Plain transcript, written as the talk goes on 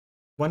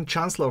one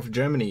chancellor of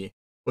Germany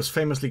was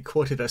famously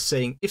quoted as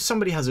saying, if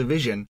somebody has a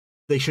vision,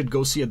 they should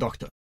go see a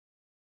doctor.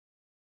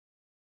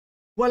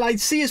 Well, I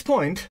see his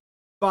point,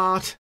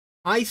 but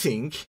I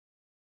think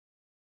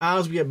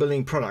as we are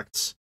building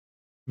products,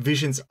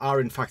 visions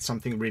are in fact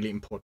something really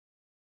important.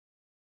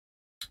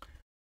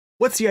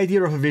 What's the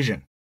idea of a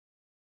vision?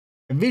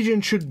 A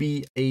vision should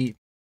be a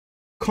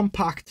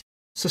compact,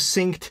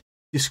 succinct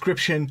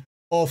description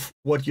of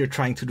what you're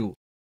trying to do,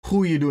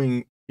 who you're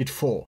doing it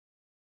for,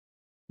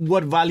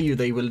 what value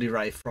they will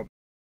derive from.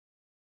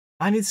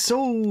 And it's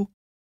so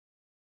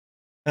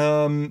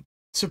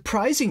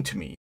surprising to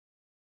me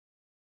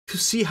to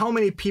see how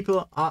many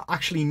people are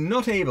actually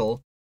not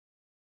able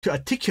to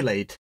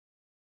articulate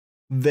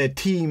their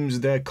teams,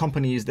 their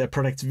companies, their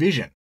product's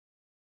vision.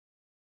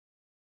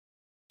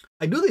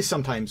 I do this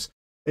sometimes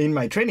in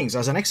my trainings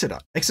as an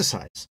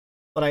exercise,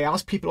 but I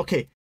ask people,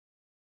 okay,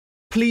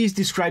 please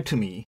describe to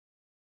me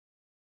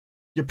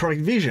your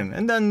product vision.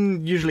 And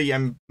then usually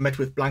I'm met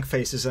with blank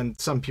faces and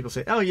some people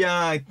say, oh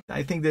yeah,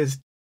 I think there's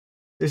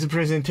a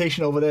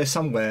presentation over there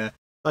somewhere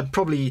that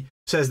probably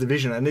says the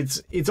vision. And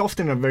it's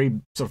often a very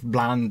sort of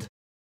bland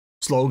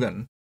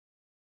slogan.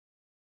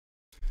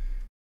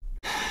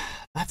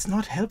 That's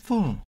not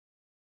helpful.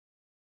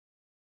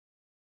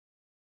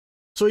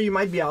 So you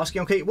might be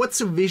asking, okay, what's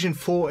a vision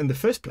for in the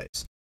first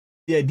place?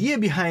 The idea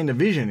behind a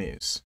vision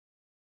is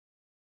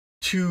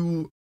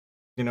to,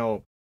 you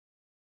know,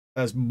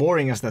 as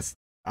boring as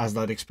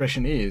that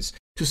expression is,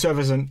 to serve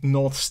as a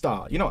North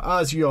Star. You know,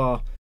 as you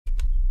are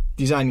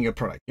designing a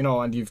product, you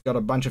know, and you've got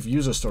a bunch of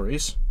user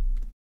stories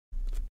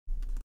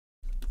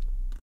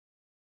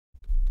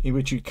in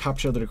which you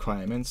capture the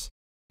requirements,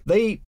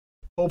 they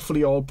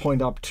hopefully all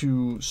point up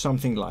to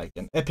something like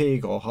an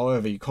epic or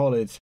however you call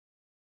it,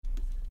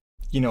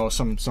 you know,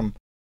 some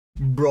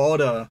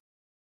broader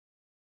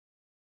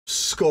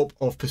scope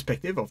of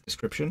perspective, of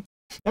description.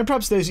 And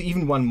perhaps there's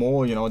even one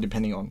more, you know,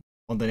 depending on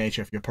the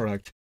nature of your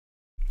product.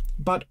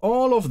 But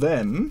all of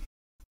them,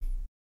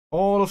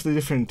 all of the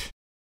different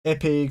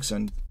epics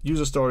and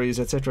user stories,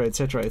 etc.,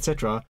 etc.,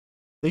 etc.,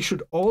 they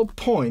should all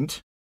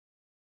point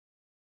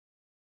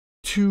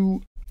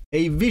to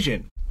a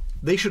vision.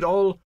 They should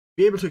all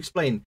be able to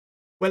explain,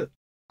 well,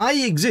 I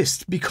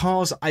exist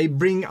because I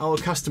bring our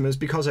customers,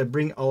 because I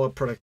bring our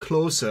product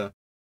closer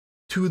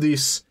to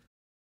this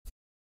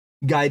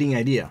guiding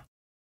idea.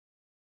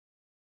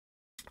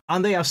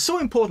 And they are so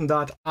important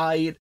that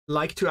I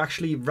like to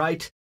actually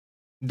write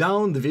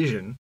down the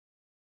vision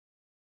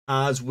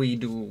as we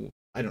do,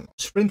 I don't know,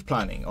 sprint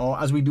planning, or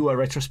as we do a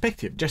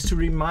retrospective, just to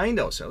remind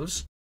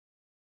ourselves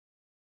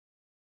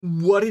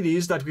what it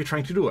is that we're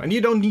trying to do. And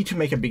you don't need to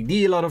make a big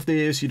deal out of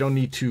this. You don't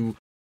need to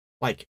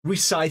like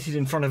recite it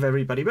in front of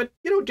everybody, but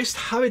you know, just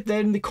have it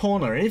there in the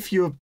corner. And if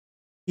you're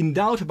in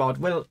doubt about,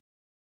 well,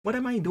 what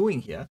am I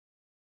doing here?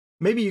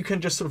 Maybe you can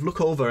just sort of look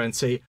over and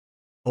say,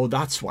 oh,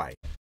 that's why.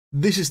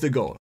 This is the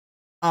goal.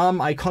 Am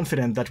I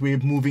confident that we're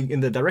moving in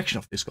the direction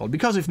of this goal?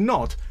 Because if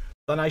not,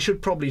 then I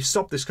should probably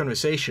stop this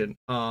conversation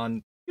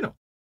and, you know,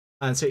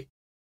 and say,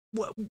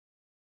 well,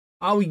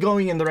 are we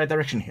going in the right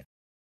direction here?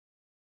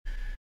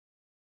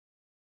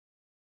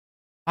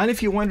 And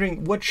if you're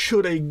wondering, what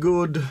should a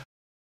good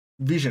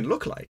vision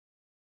look like?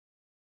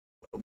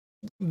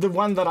 The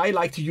one that I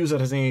like to use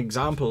as an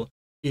example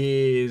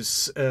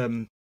is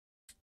the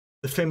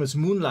famous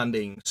moon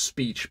landing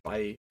speech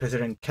by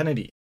President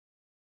Kennedy,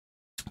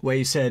 where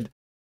he said,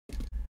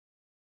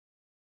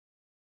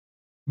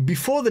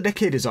 before the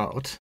decade is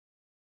out,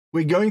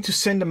 we're going to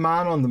send a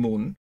man on the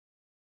moon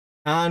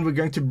and we're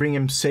going to bring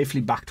him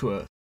safely back to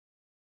Earth.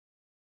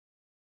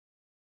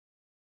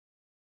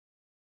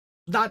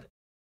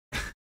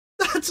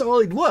 That's all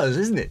it was,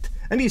 isn't it?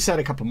 And he said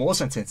a couple more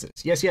sentences.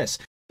 Yes.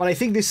 But I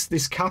think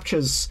this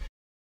captures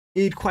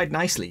it quite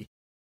nicely.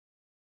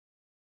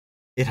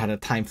 It had a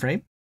time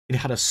frame. It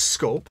had a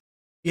scope.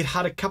 It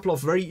had a couple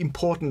of very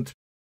important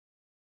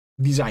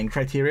design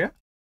criteria.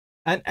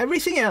 And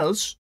everything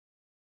else,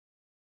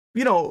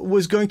 you know,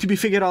 was going to be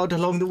figured out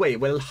along the way.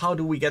 Well, how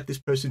do we get this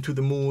person to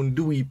the moon?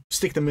 Do we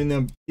stick them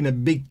in a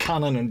big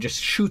cannon and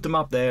just shoot them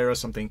up there or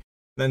something?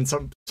 Then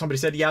somebody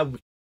said, yeah,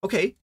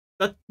 okay,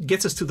 that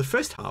gets us to the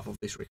first half of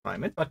this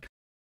requirement, but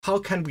how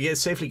can we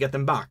safely get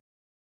them back?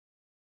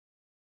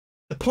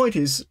 The point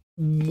is,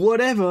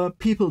 whatever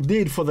people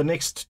did for the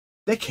next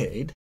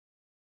decade,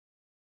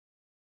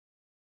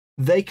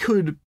 they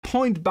could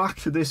point back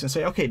to this and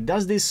say, okay,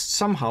 does this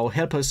somehow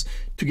help us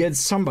to get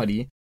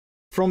somebody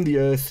from the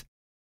Earth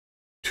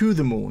to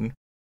the moon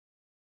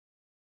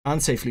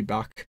and safely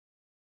back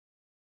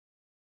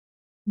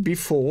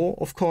before,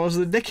 of course,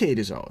 the decade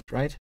is out,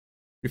 right?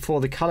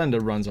 Before the calendar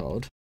runs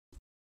out.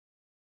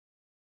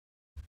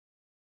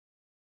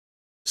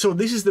 So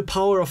this is the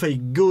power of a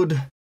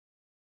good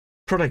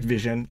product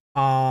vision,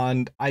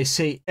 and I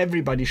say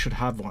everybody should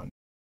have one.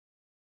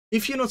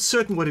 If you're not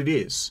certain what it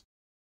is,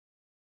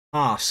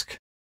 ask.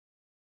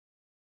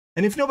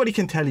 And if nobody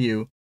can tell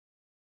you,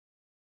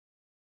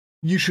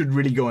 you should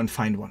really go and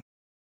find one.